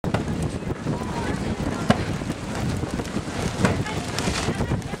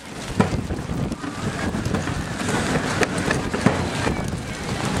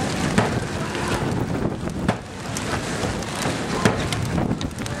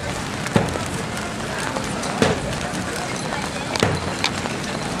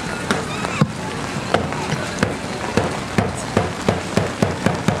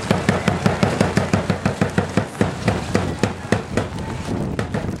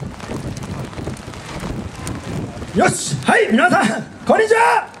よし、はい、皆さんこんにち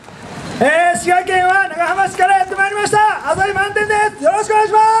は。滋賀県は長浜市からやってまいりました浅井満点です。よろしくお願い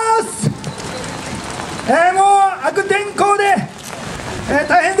します。もう悪天候で、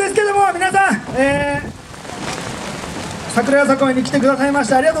大変ですけども、皆さん、桜よさこいに来てくださいまし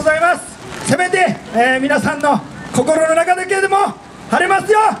てありがとうございます。せめて、皆さんの心の中だけでも晴れま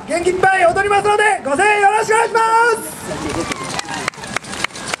すよ。元気いっぱい踊りますのでご声援よろしくお願いします。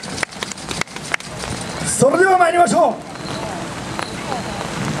それでは参りましょう。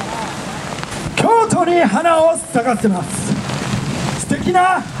京都に花を咲かせます。素敵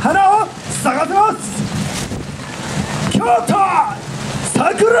な花を咲かせます。京都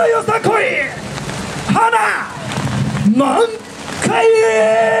桜よさこい花満開。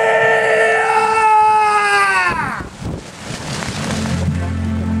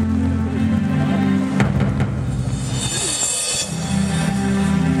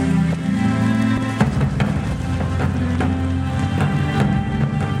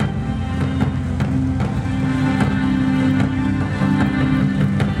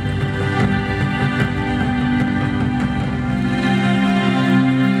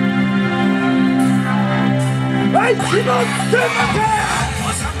気もってまて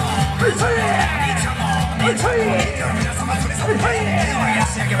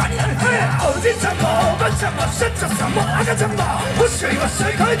おじちゃんもおばちゃんも社長さんも赤ちゃんもおしゃいはしゃ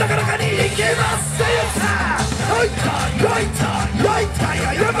い声高らかにいけますよさ。焼いた焼いた焼いた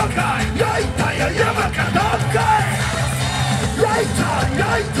や山か焼いたや山かどっか焼いた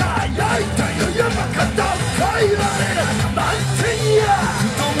焼いた焼いたや山かどっかいられる満点や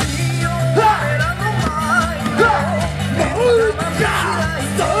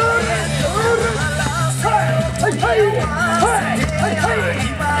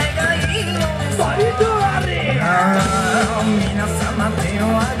皆様手を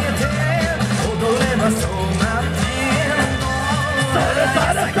挙げて踊ればそうなってそれそ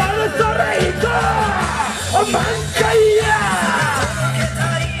れそれそれいこう満開や届けた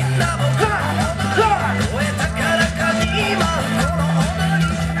いんだ僕の踊り終えたからかに今この踊り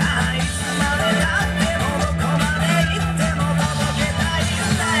いつまでだってもどこまで行っても届けたいん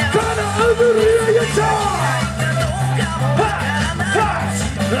だよこの踊りをよいしょどうかもわからない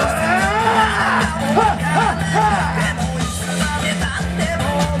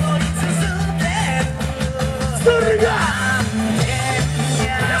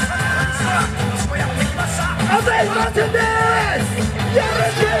浅井まんてんです。よろ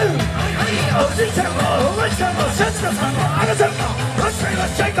しく。おじいちゃんもおばちゃんもシャチナさんも赤ちゃんもわっしゃいわっ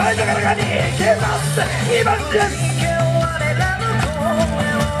しゃい声高らかにいけます今です。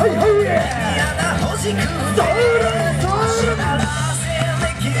はいはいはいは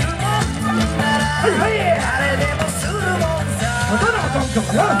い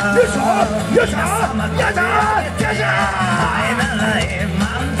よいしょよいしょよいしょよいしょ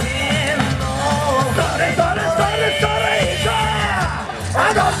それそれそれそれいこうあ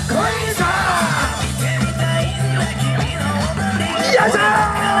どっこいしょよいしょ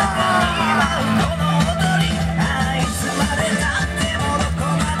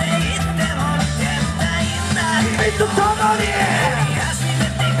君と共に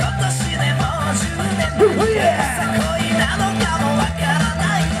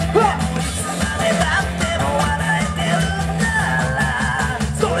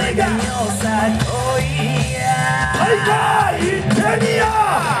それが大会行ってみよ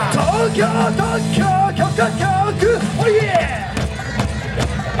う東京特許許可局おいえ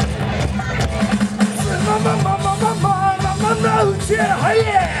まのうちへはいえ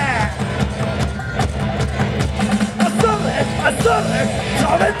あそ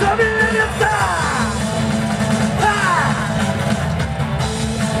れ飛べやった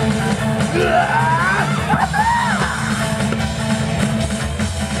うわ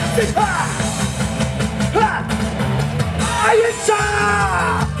あいっしょ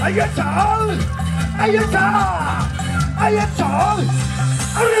あいっしょあいっしょあいっしょ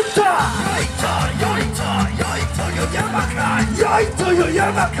あれだよいとよ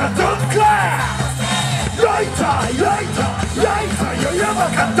山かどっかよいとよ山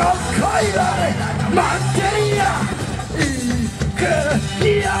かどっかいられ満点やいく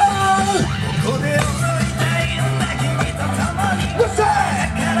よここで踊りたいんだ君と共にだか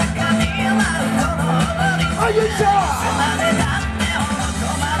らかになるこの踊りあよいしょ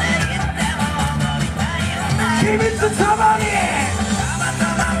君と共に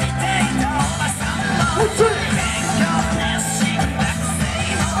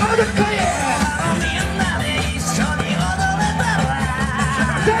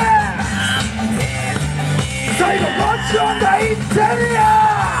最後もちろんだいってるよ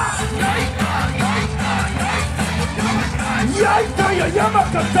よ山か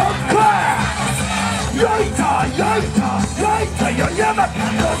どっこい焼いた焼いた焼いたよ山かど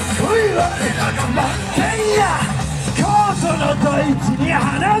っこい我らが満点や京都の大地に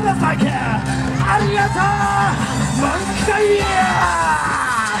花が咲けありがとう満開や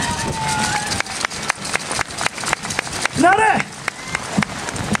なれ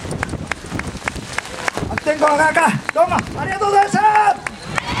天候の中どうもありがとうございました。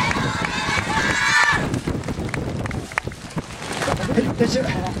はい、撤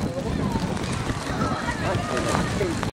収。